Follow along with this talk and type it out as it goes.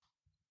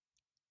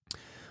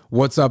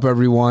What's up,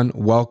 everyone?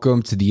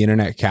 Welcome to the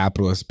Internet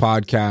Capitalist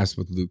Podcast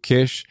with Luke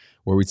Kish,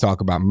 where we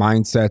talk about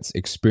mindsets,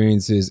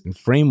 experiences, and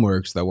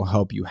frameworks that will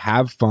help you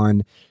have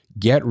fun,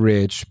 get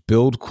rich,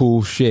 build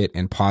cool shit,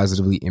 and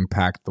positively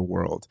impact the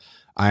world.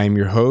 I am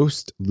your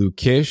host, Luke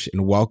Kish,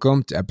 and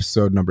welcome to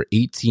episode number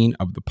 18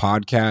 of the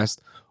podcast,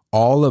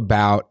 all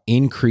about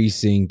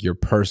increasing your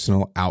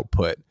personal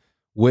output,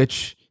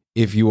 which,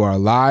 if you are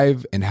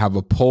alive and have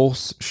a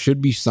pulse,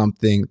 should be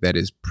something that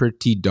is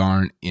pretty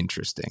darn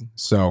interesting.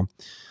 So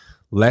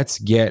let's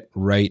get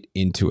right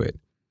into it.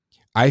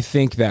 I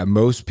think that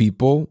most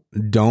people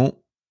don't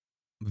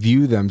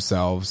view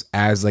themselves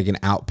as like an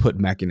output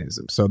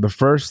mechanism. So the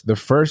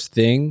first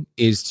thing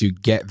is to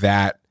get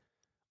that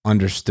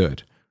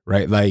understood,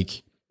 right?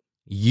 Like,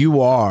 you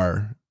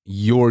are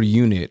your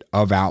unit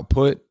of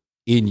output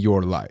in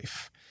your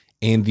life.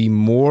 And the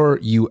more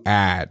you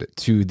add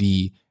to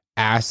the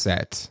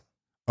asset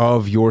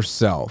of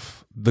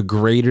yourself, the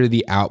greater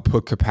the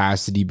output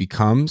capacity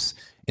becomes.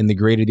 And the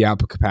greater the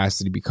output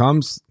capacity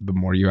becomes, the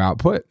more you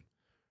output,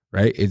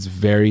 right? It's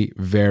very,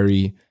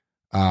 very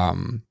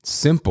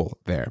simple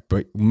there.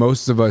 But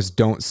most of us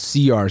don't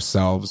see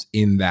ourselves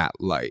in that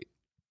light.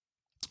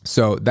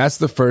 So that's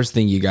the first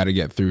thing you got to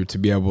get through to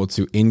be able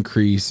to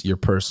increase your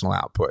personal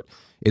output,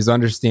 is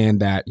understand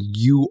that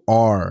you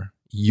are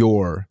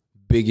your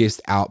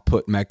biggest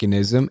output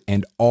mechanism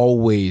and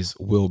always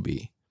will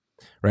be.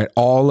 Right?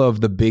 All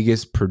of the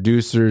biggest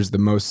producers, the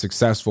most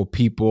successful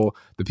people,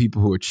 the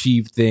people who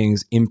achieve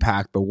things,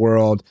 impact the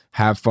world,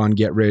 have fun,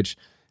 get rich.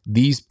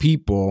 These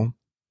people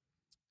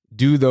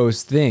do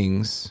those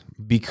things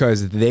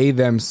because they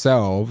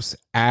themselves,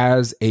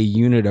 as a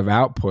unit of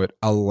output,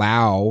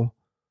 allow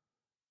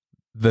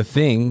the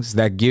things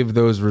that give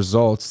those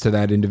results to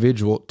that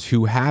individual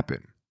to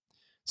happen.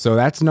 So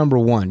that's number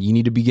one. You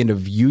need to begin to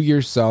view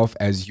yourself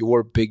as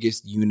your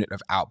biggest unit of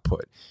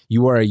output.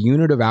 You are a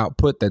unit of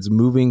output that's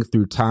moving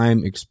through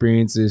time,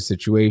 experiences,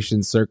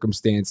 situations,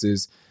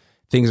 circumstances.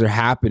 Things are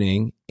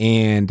happening,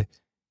 and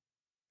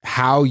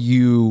how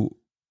you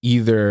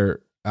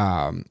either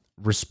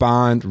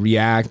respond,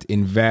 react,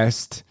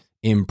 invest,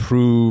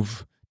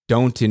 improve,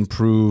 don't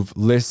improve,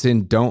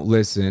 listen, don't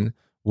listen,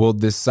 will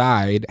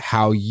decide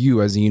how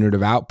you as a unit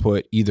of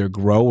output either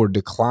grow or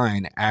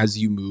decline as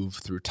you move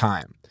through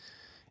time.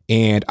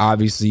 And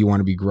obviously you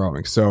want to be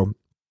growing. So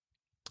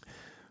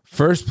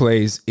first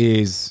place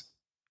is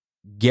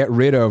get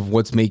rid of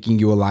what's making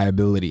you a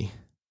liability.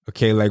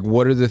 Okay, like,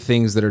 what are the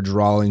things that are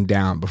drawing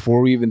down?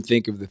 Before we even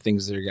think of the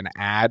things that are going to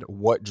add,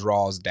 what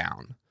draws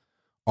down?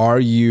 Are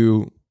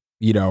you,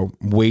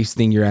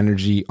 wasting your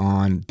energy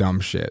on dumb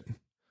shit?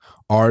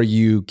 Are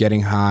you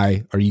getting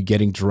high? Are you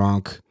getting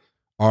drunk?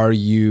 Are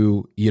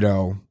you,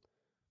 doing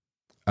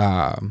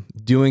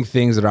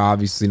things that are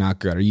obviously not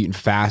good? Are you eating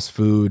fast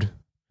food?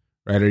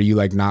 Right? Are you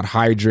not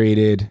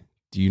hydrated?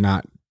 Do you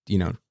not,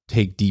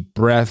 take deep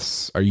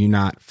breaths? Are you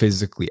not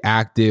physically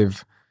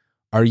active?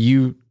 Are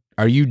you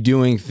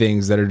doing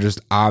things that are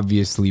just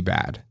obviously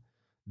bad?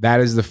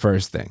 That is the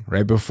first thing,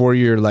 right? Before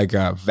you're like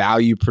a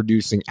value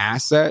producing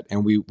asset,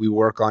 and we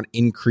work on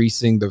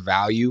increasing the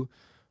value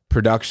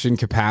production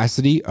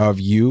capacity of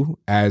you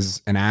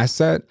as an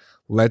asset,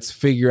 let's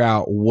figure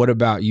out, what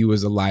about you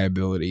as a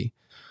liability?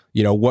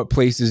 What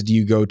places do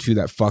you go to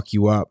that fuck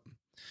you up?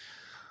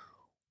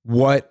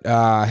 What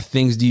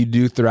things do you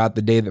do throughout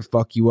the day that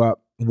fuck you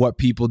up? What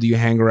people do you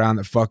hang around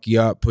that fuck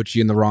you up, put you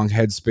in the wrong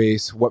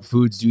headspace? What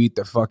foods do you eat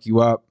that fuck you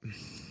up?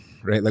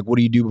 Right? Like, what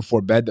do you do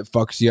before bed that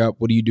fucks you up?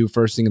 What do you do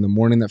first thing in the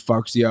morning that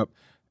fucks you up?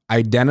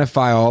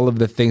 Identify all of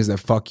the things that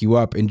fuck you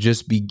up and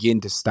just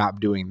begin to stop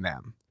doing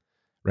them.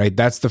 Right?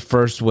 That's the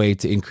first way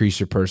to increase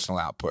your personal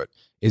output,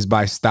 is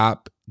by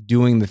stop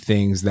doing the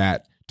things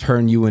that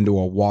turn you into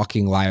a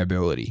walking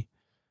liability.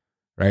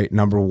 Right?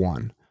 Number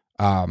one.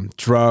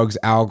 Drugs,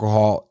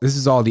 alcohol, this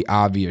is all the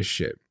obvious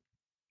shit.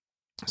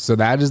 So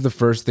that is the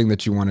first thing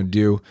that you want to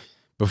do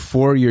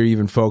before you're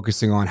even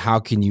focusing on how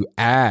can you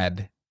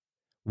add,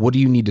 what do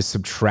you need to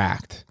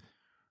subtract,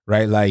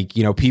 right? Like,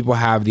 people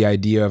have the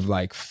idea of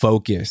like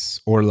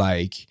focus, or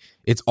like,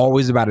 it's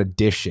always about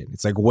addition.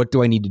 It's like, what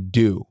do I need to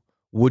do?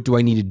 What do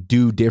I need to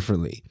do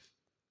differently?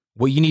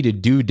 What you need to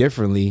do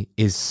differently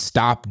is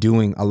stop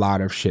doing a lot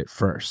of shit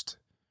first.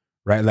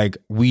 Right? Like,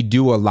 we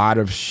do a lot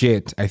of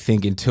shit, I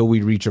think, until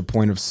we reach a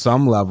point of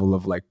some level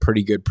of like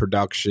pretty good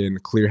production,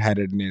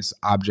 clear-headedness,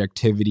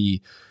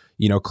 objectivity,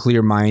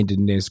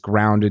 clear-mindedness,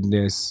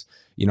 groundedness,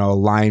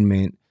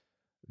 alignment,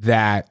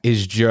 that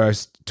is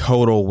just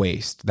total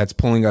waste. That's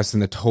pulling us in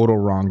the total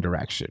wrong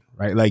direction,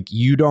 right? Like,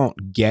 you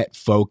don't get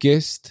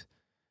focused.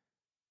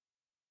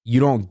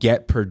 You don't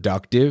get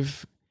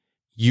productive.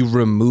 You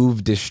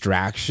remove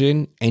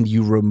distraction and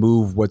you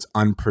remove what's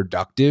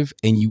unproductive,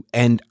 and you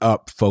end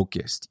up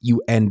focused.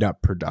 You end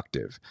up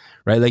productive,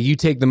 right? Like, you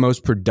take the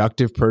most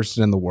productive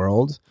person in the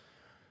world,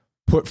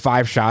 put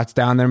 5 shots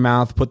down their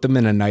mouth, put them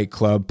in a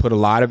nightclub, put a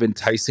lot of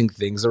enticing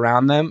things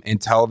around them,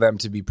 and tell them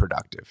to be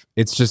productive.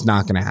 It's just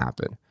not going to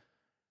happen,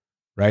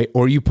 right?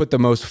 Or you put the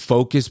most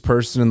focused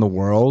person in the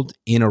world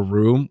in a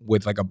room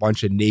with like a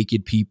bunch of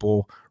naked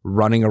people,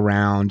 running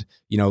around,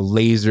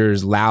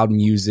 lasers, loud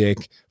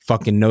music,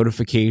 fucking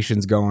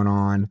notifications going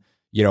on,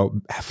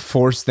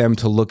 force them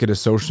to look at a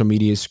social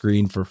media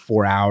screen for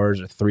 4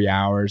 hours or 3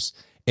 hours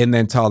and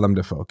then tell them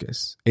to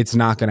focus. It's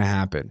not going to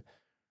happen,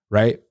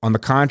 right? On the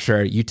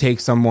contrary, you take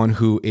someone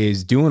who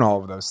is doing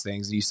all of those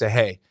things and you say,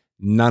 hey,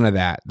 none of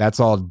that. That's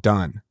all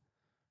done,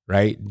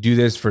 right? Do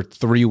this for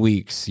 3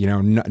 weeks.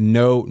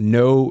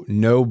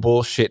 No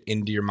bullshit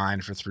into your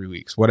mind for 3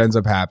 weeks. What ends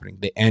up happening?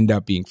 They end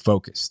up being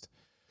focused.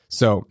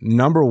 So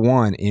number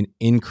one in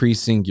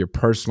increasing your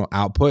personal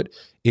output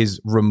is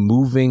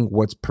removing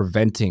what's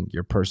preventing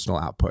your personal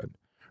output,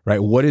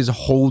 right? What is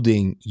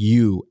holding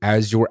you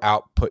as your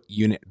output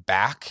unit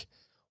back?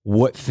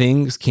 What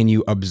things can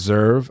you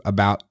observe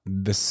about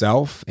the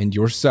self and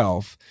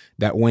yourself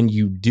that when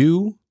you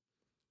do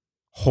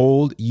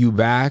hold you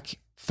back,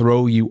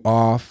 throw you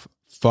off,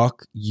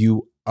 fuck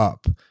you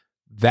up?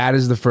 That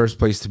is the first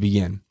place to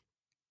begin.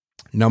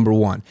 Number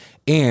one.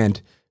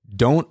 And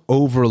don't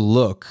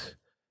overlook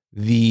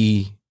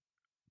the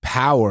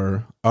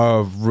power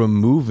of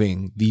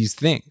removing these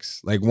things.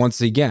 Like,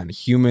 once again,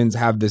 humans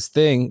have this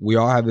thing. We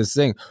all have this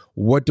thing.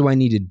 What do I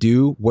need to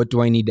do? What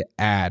do I need to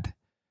add?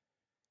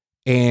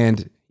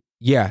 And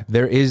yeah,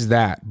 there is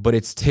that, but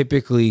it's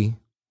typically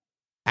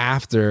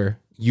after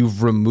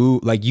you've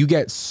removed, like, you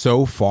get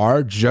so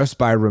far just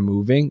by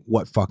removing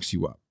what fucks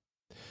you up.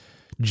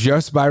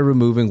 Just by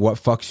removing what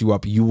fucks you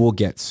up, you will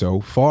get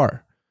so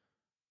far.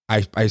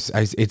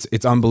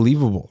 It's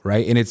unbelievable,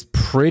 right? And it's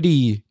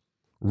pretty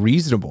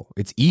reasonable.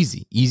 It's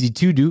easy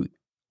to do,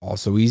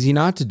 also easy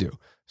not to do.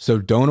 So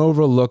don't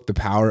overlook the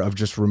power of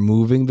just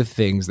removing the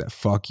things that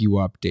fuck you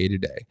up day to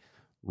day.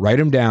 Write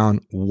them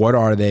down. What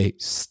are they?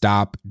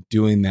 Stop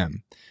doing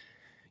them.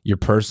 Your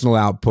personal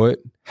output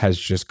has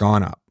just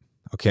gone up.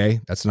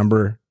 Okay, that's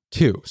number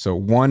two. So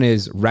one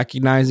is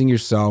recognizing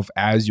yourself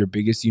as your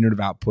biggest unit of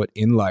output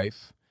in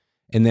life.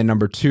 And then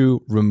number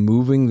two,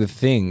 removing the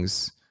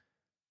things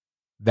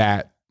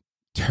that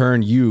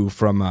turn you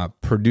from a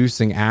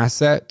producing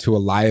asset to a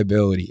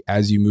liability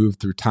as you move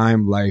through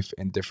time, life,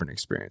 and different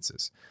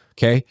experiences.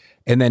 Okay.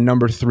 And then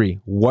number three,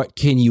 what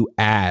can you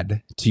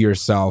add to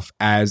yourself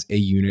as a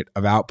unit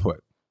of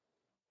output?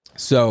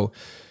 So,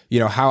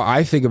 how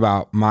I think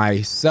about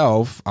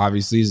myself,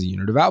 obviously, is a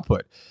unit of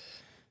output.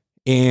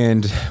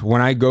 And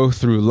when I go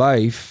through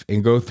life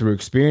and go through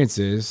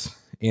experiences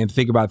and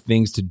think about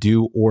things to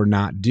do or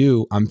not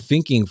do, I'm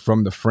thinking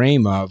from the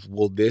frame of,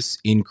 will this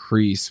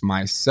increase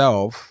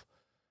myself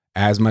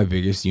as my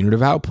biggest unit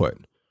of output,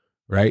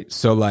 right?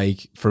 So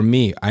like for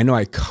me, I know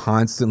I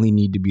constantly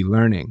need to be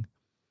learning.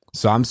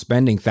 So I'm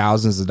spending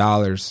thousands of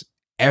dollars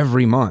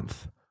every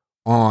month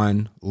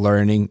on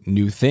learning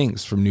new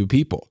things from new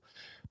people,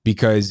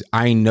 because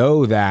I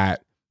know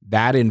that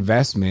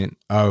investment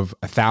of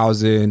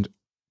 $1,000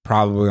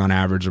 probably on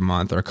average a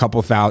month, or a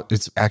couple thousand,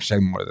 it's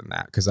actually more than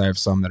that because I have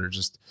some that are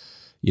just,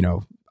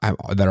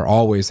 that are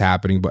always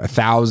happening, but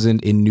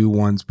 1,000 in new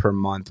ones per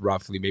month,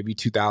 roughly, maybe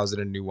 2,000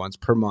 in new ones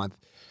per month.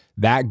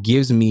 That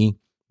gives me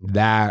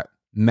that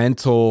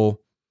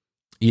mental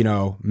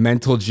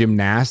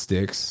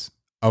gymnastics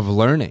of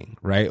learning,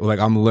 right? Like,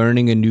 I'm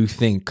learning a new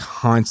thing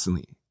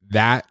constantly.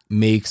 That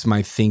makes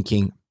my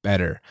thinking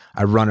better.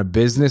 I run a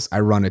business, I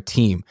run a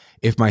team.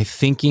 If my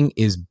thinking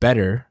is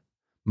better,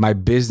 my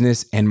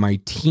business and my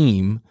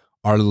team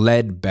are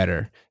led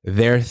better.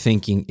 Their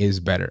thinking is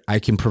better. I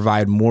can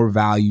provide more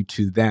value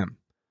to them.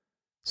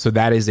 So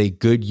that is a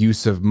good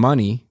use of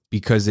money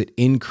because it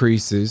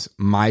increases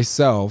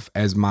myself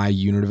as my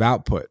unit of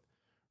output,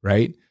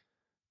 right?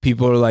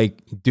 People are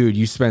like, dude,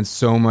 you spend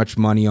so much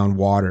money on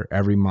water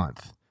every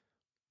month.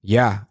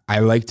 Yeah, I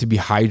like to be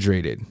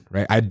hydrated,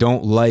 right? I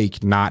don't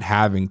like not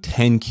having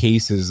 10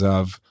 cases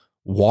of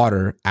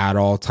water at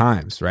all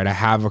times, right? I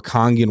have a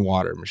Kangen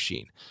water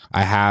machine.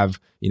 I have,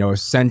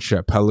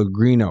 Essentia,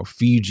 Pellegrino,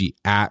 Fiji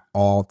at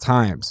all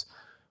times.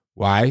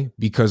 Why?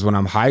 Because when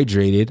I'm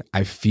hydrated,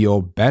 I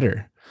feel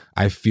better.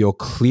 I feel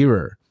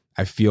clearer.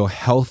 I feel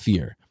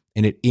healthier,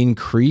 and it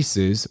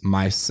increases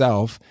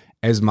myself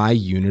as my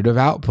unit of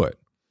output,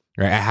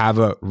 right? I have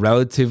a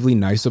relatively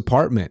nice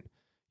apartment.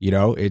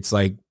 It's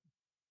like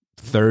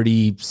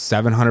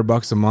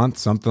 $3,700 a month,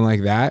 something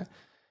like that.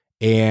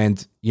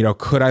 And,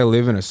 could I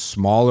live in a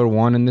smaller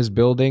one in this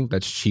building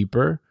that's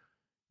cheaper?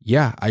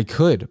 Yeah, I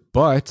could.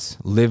 But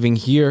living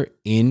here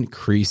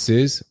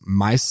increases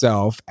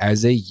myself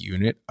as a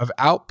unit of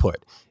output.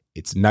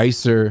 It's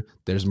nicer.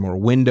 There's more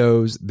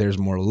windows. There's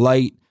more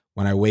light.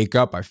 When I wake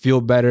up, I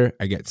feel better.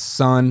 I get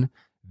sun.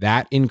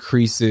 That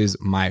increases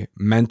my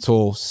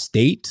mental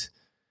state.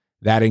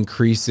 That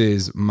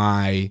increases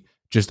my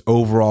just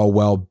overall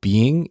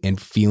well-being and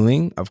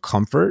feeling of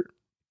comfort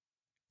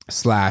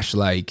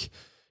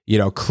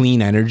 /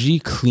 clean energy,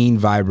 clean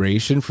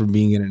vibration from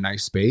being in a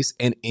nice space,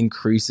 and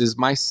increases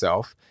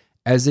myself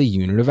as a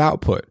unit of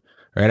output,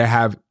 right? I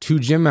have 2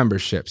 gym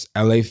memberships,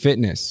 LA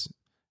Fitness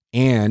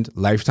and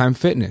Lifetime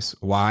Fitness.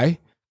 Why?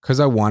 Because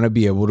I want to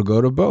be able to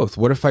go to both.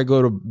 What if I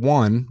go to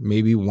one,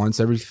 maybe once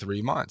every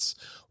 3 months?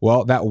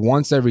 Well, that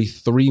once every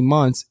 3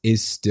 months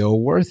is still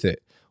worth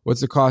it.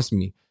 What's it cost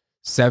me?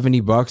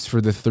 $70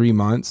 for the 3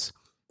 months.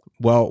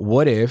 Well,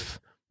 what if,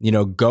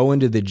 go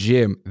into the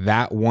gym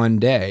that one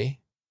day,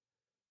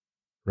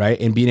 right?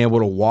 And being able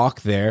to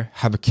walk there,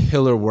 have a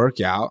killer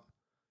workout,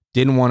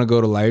 didn't want to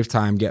go to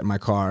Lifetime, get in my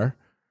car,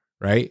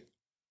 right?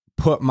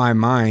 Put my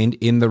mind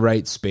in the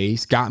right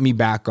space, got me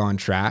back on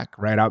track,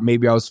 right?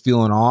 Maybe I was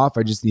feeling off.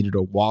 I just needed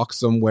to walk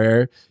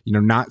somewhere,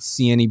 not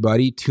see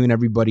anybody, tune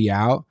everybody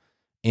out,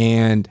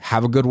 and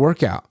have a good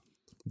workout.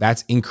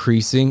 That's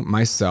increasing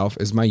myself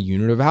as my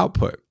unit of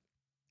output.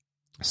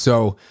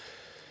 So,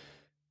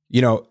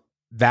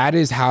 that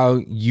is how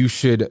you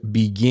should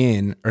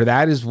begin, or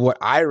that is what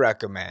I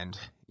recommend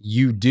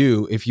you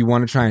do if you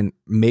want to try and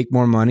make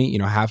more money,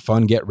 have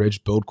fun, get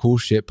rich, build cool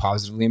shit,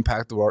 positively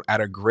impact the world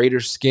at a greater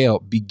scale.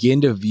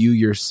 Begin to view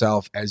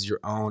yourself as your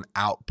own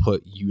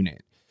output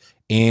unit.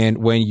 And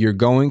when you're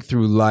going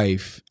through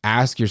life,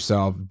 ask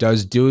yourself,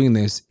 does doing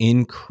this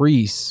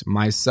increase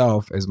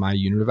myself as my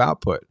unit of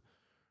output,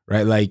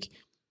 right? Like,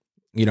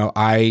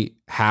 I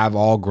have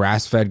all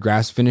grass-fed,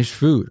 grass-finished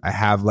food. I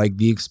have like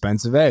the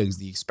expensive eggs,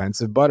 the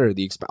expensive butter,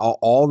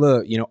 all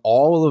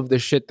of the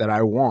shit that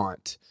I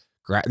want.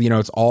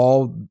 It's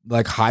all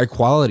like high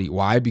quality.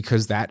 Why?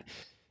 Because that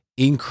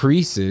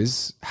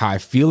increases how I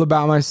feel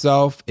about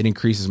myself. It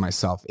increases my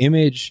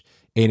self-image.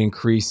 It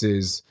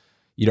increases,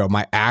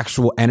 my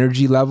actual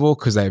energy level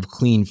because I have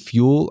clean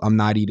fuel. I'm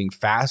not eating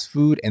fast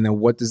food. And then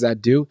what does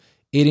that do?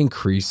 It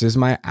increases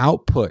my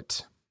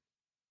output.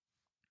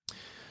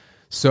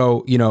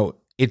 So,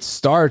 it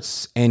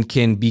starts and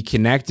can be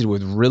connected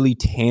with really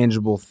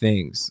tangible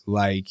things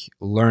like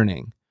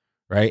learning,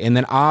 right? And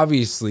then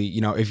obviously,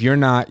 if you're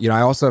not,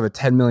 I also have a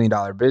 $10 million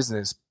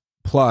business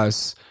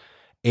plus,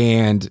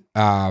 and,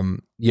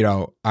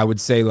 I would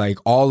say like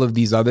all of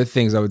these other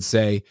things, I would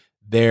say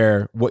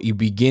they're what you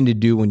begin to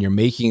do when you're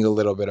making a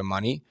little bit of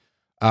money.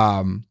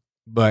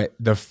 But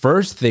the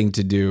first thing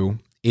to do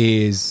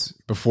is,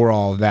 before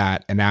all of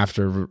that and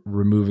after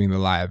removing the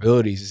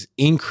liabilities, is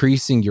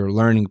increasing your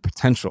learning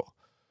potential.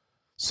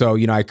 So,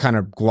 I kind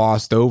of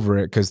glossed over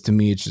it because to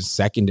me it's just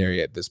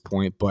secondary at this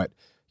point. But,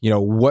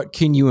 what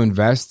can you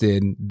invest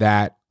in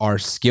that are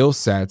skill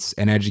sets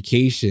and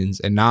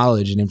educations and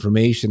knowledge and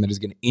information that is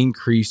going to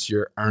increase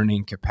your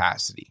earning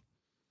capacity?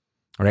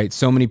 All right.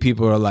 So many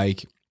people are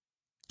like,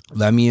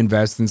 let me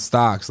invest in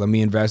stocks. Let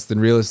me invest in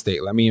real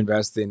estate. Let me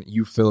invest in,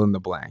 you fill in the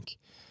blank.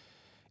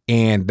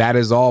 And that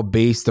is all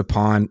based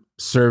upon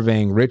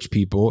surveying rich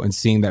people and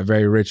seeing that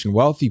very rich and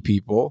wealthy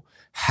people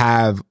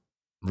have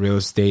real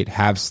estate,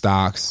 have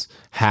stocks,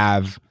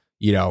 have,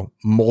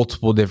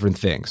 multiple different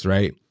things,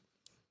 right?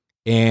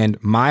 And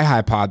my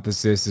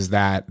hypothesis is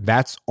that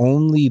that's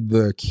only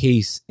the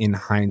case in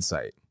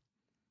hindsight,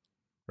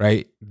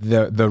 right?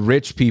 The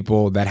rich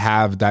people that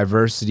have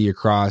diversity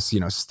across,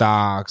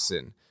 stocks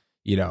and,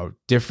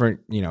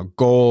 different,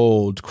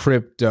 gold,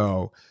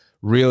 crypto,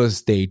 real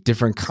estate,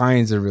 different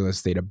kinds of real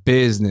estate, a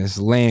business,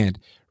 land,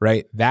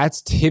 right?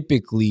 That's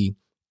typically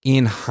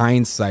in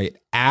hindsight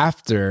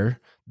after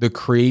the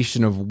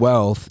creation of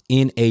wealth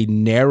in a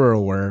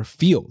narrower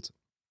field.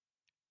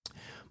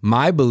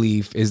 My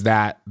belief is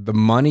that the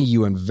money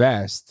you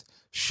invest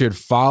should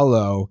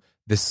follow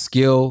the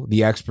skill,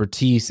 the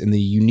expertise, and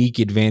the unique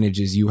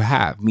advantages you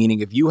have. Meaning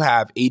if you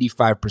have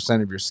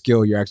 85% of your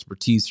skill, your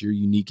expertise, your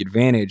unique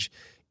advantage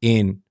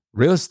in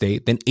real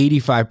estate, then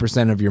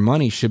 85% of your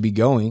money should be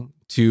going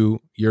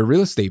to your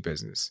real estate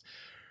business,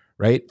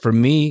 right? For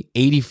me,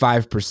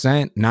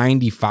 85%,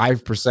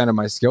 95% of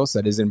my skill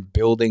set is in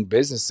building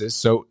businesses.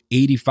 So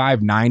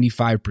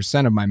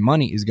 95% of my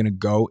money is going to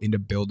go into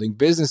building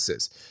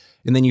businesses.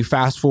 And then you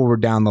fast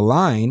forward down the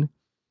line,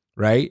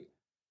 right?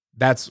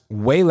 That's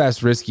way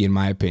less risky in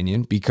my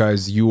opinion,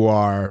 because you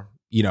are,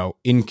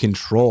 in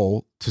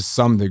control to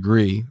some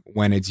degree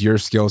when it's your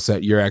skill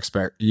set, your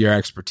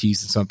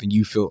expertise, and something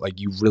you feel like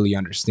you really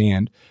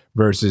understand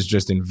versus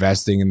just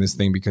investing in this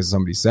thing because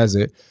somebody says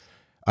it.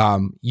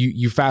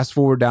 You fast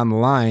forward down the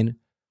line,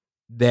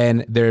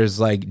 then there's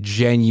like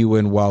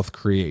genuine wealth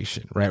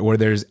creation, right? Where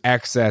there's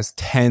excess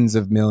tens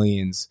of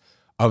millions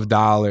of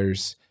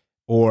dollars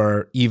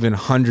or even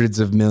hundreds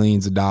of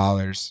millions of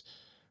dollars,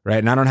 right?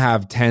 And I don't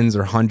have tens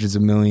or hundreds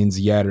of millions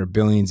yet or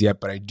billions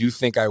yet, but I do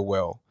think I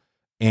will.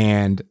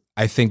 And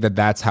I think that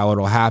that's how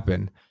it'll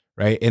happen,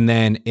 right? And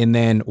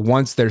then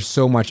once there's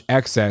so much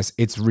excess,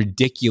 it's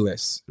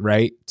ridiculous,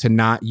 right? To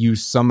not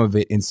use some of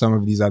it in some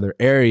of these other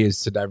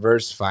areas to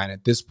diversify. And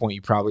at this point,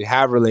 you probably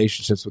have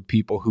relationships with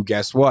people who,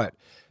 guess what?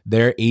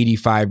 Their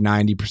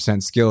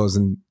 85-90% skill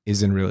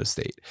is in real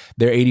estate.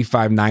 Their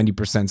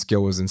 85-90%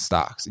 skill was in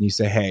stocks. And you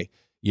say, hey,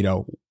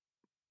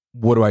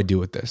 what do I do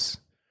with this?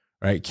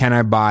 Right? Can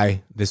I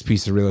buy this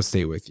piece of real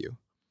estate with you?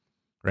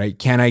 Right?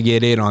 Can I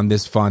get in on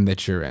this fund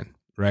that you're in?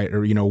 Right?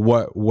 Or,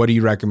 what do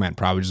you recommend?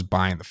 Probably just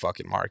buying the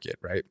fucking market.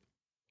 Right?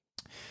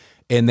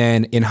 And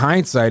then in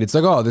hindsight, it's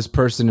like, oh, this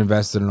person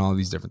invested in all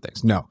these different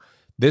things. No,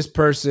 this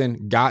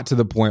person got to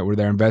the point where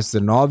they're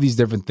invested in all these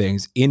different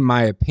things, in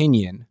my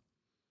opinion,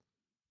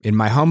 in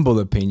my humble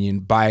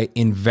opinion, by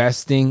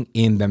investing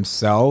in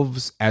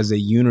themselves as a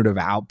unit of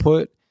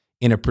output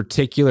in a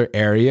particular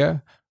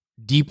area,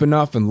 deep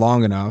enough and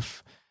long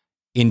enough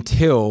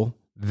until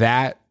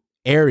that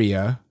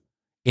area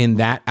in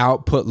that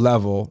output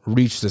level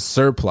reached a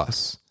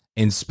surplus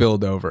and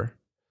spilled over.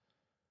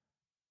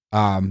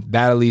 That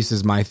at least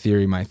is my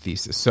theory, my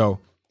thesis. So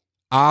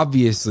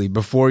obviously,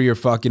 before you're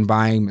fucking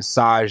buying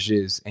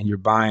massages and you're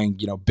buying,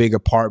 big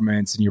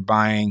apartments and you're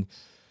buying,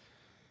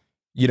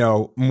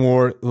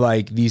 more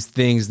like these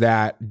things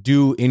that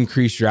do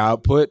increase your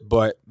output,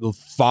 but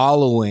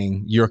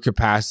following your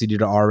capacity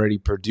to already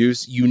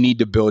produce, you need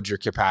to build your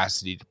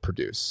capacity to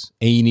produce,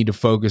 and you need to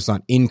focus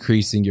on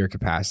increasing your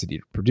capacity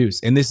to produce.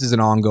 And this is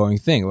an ongoing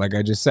thing. Like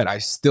I just said, I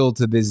still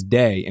to this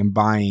day am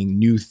buying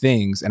new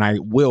things, and I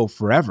will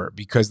forever,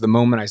 because the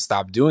moment I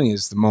stop doing it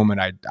is the moment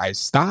I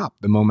stop,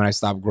 the moment I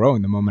stop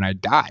growing, the moment I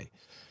die,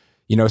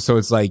 so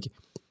it's like,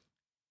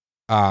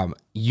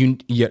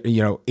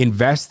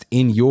 invest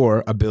in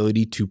your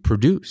ability to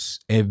produce,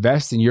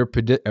 invest in your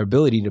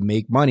ability to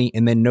make money,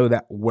 and then know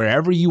that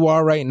wherever you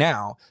are right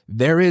now,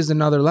 there is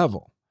another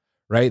level,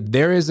 right?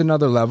 There is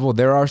another level.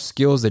 There are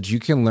skills that you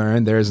can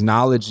learn. There's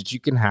knowledge that you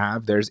can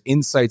have. There's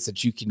insights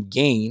that you can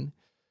gain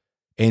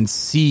and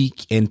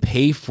seek and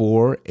pay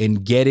for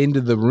and get into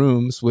the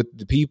rooms with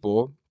the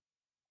people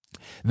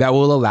that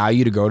will allow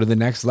you to go to the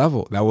next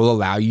level, that will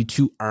allow you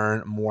to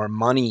earn more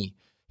money,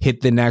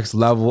 hit the next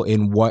level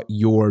in what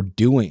you're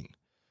doing.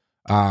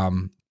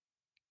 And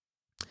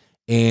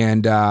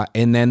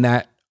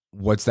then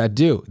what's that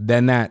do?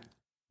 Then that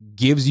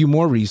gives you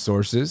more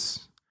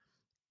resources.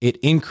 It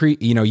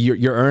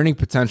your earning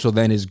potential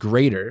then is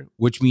greater,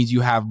 which means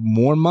you have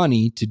more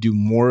money to do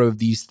more of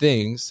these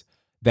things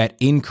that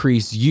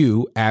increase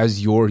you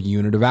as your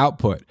unit of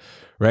output,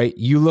 right?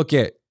 You look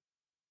at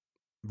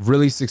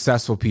really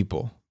successful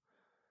people.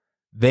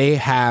 They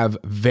have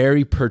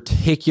very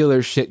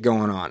particular shit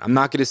going on. I'm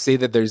not going to say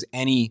that there's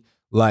any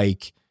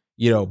blanket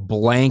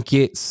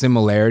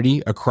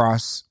similarity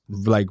across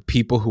like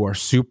people who are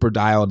super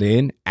dialed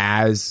in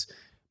as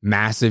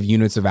massive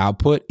units of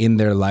output in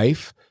their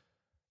life.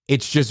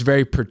 It's just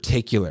very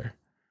particular,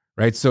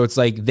 right? So it's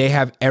like they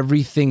have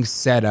everything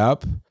set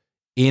up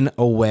in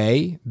a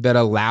way that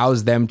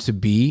allows them to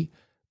be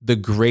the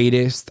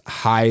greatest,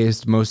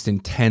 highest, most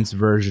intense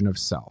version of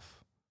self.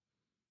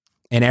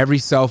 And every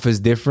self is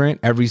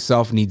different. Every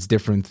self needs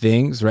different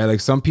things, right? Like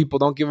some people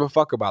don't give a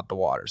fuck about the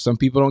water. Some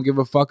people don't give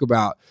a fuck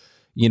about,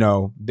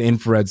 the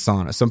infrared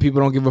sauna. Some people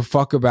don't give a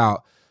fuck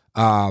about,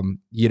 fill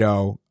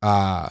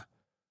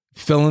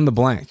in the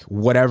blank,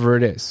 whatever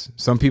it is.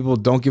 Some people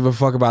don't give a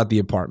fuck about the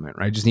apartment,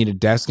 right? Just need a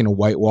desk and a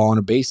white wall in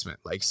a basement.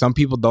 Like some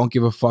people don't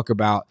give a fuck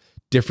about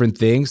different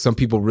things. Some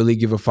people really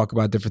give a fuck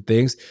about different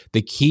things.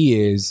 The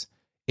key is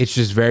it's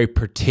just very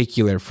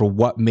particular for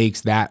what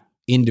makes that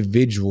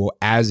individual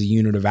as a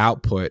unit of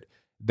output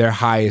their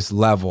highest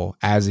level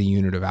as a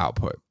unit of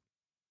output.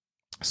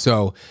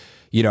 So,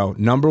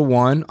 number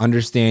one,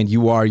 understand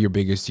you are your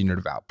biggest unit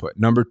of output.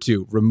 Number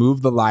two,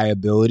 remove the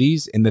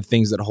liabilities and the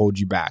things that hold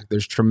you back.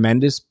 There's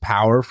tremendous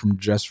power from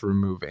just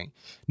removing.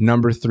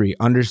 Number three,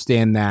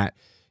 understand that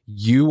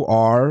you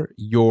are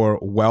your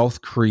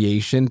wealth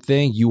creation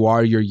thing. You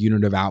are your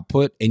unit of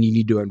output, and you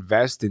need to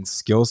invest in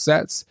skill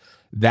sets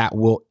that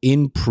will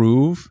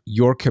improve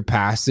your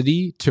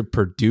capacity to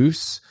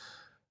produce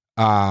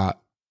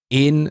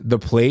in the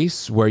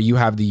place where you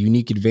have the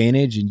unique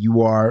advantage and you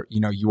are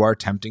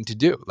attempting to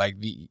do. Like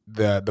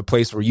the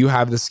place where you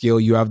have the skill,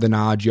 you have the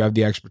knowledge, you have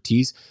the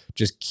expertise.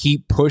 Just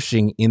keep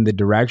pushing in the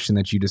direction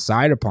that you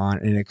decide upon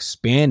and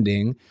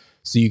expanding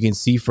so you can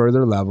see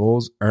further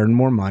levels, earn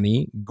more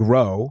money,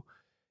 grow,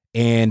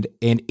 and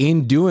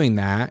in doing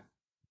that,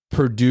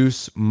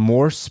 produce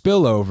more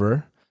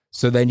spillover.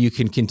 So then you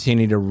can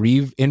continue to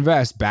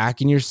reinvest back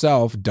in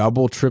yourself,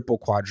 double, triple,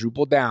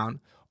 quadruple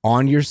down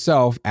on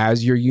yourself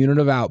as your unit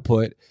of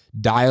output,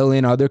 dial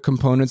in other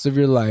components of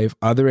your life,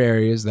 other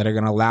areas that are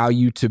going to allow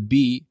you to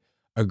be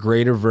a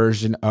greater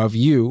version of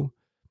you,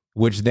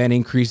 which then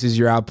increases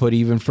your output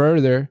even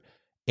further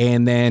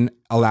and then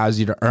allows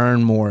you to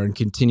earn more and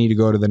continue to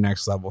go to the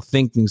next level.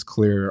 Thinking's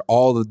clearer.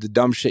 All of the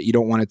dumb shit you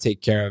don't want to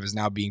take care of is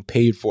now being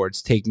paid for.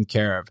 It's taken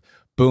care of.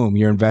 Boom,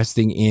 you're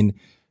investing in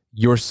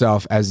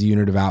yourself as a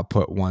unit of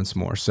output once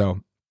more.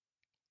 So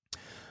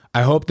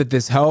I hope that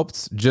this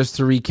helped. Just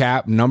to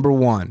recap, number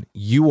one,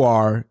 you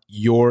are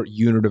your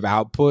unit of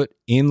output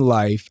in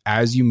life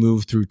as you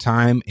move through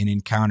time and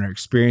encounter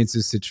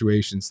experiences,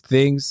 situations,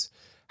 things.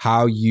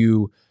 How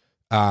you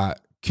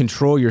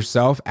control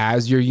yourself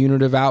as your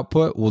unit of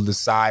output will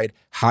decide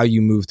how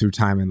you move through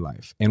time in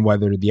life and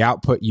whether the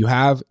output you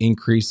have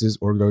increases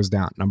or goes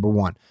down. Number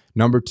one.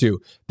 Number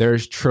two,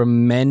 there's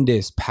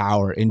tremendous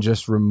power in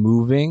just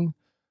removing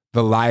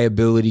the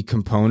liability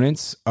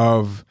components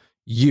of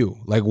you.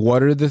 Like,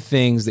 what are the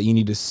things that you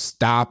need to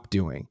stop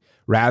doing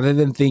rather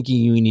than thinking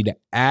you need to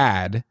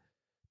add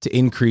to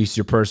increase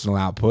your personal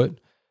output?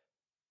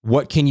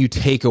 What can you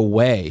take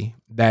away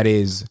that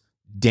is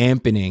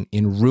dampening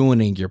and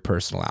ruining your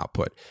personal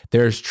output?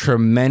 There's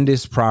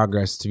tremendous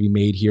progress to be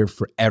made here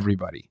for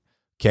everybody.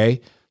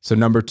 Okay. So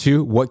number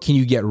two, what can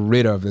you get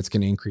rid of that's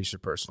going to increase your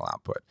personal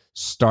output?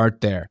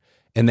 Start there.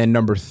 And then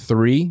number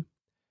three,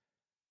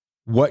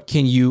 what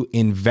can you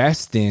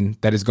invest in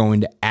that is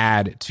going to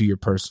add to your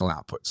personal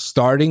output?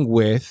 Starting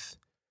with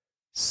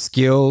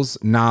skills,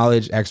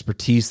 knowledge,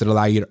 expertise that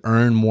allow you to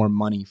earn more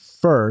money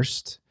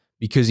first,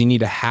 because you need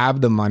to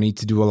have the money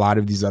to do a lot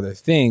of these other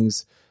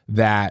things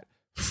that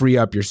free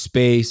up your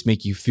space,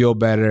 make you feel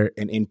better,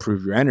 and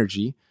improve your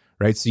energy,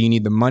 right? So you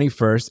need the money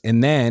first,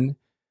 and then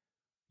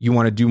you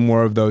want to do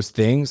more of those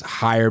things,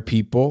 hire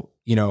people,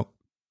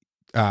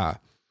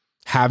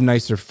 have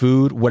nicer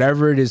food,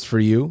 whatever it is for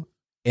you.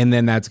 And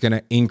then that's going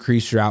to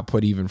increase your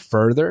output even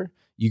further.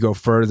 You go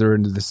further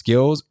into the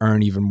skills,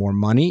 earn even more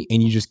money,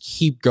 and you just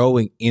keep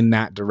going in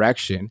that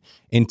direction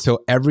until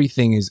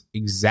everything is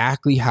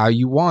exactly how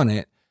you want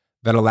it,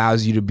 that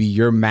allows you to be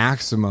your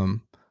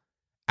maximum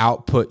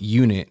output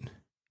unit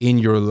in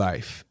your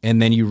life.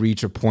 And then you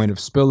reach a point of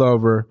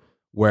spillover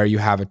where you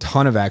have a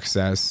ton of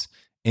excess.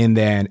 And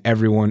then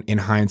everyone in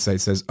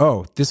hindsight says,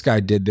 oh, this guy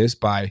did this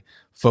by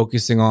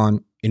focusing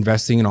on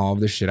investing in all of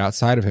the shit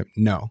outside of him.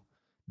 No,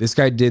 this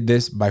guy did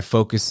this by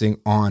focusing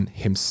on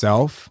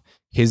himself,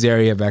 his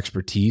area of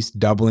expertise,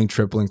 doubling,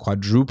 tripling,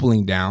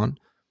 quadrupling down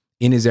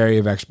in his area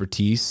of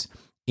expertise,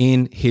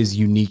 in his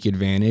unique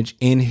advantage,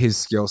 in his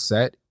skill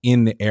set,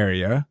 in the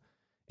area,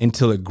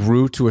 until it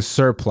grew to a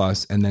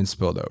surplus and then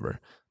spilled over.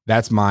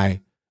 That's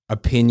my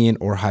opinion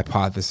or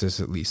hypothesis,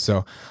 at least.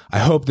 So I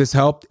hope this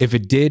helped. If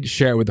it did,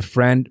 share it with a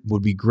friend.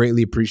 Would be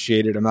greatly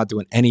appreciated. I'm not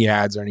doing any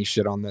ads or any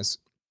shit on this.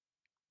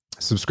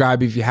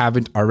 Subscribe if you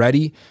haven't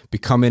already.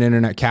 Become an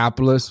internet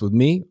capitalist with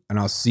me, and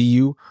I'll see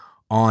you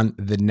on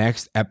the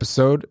next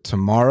episode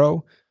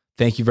tomorrow.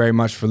 Thank you very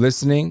much for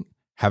listening.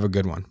 Have a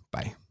good one.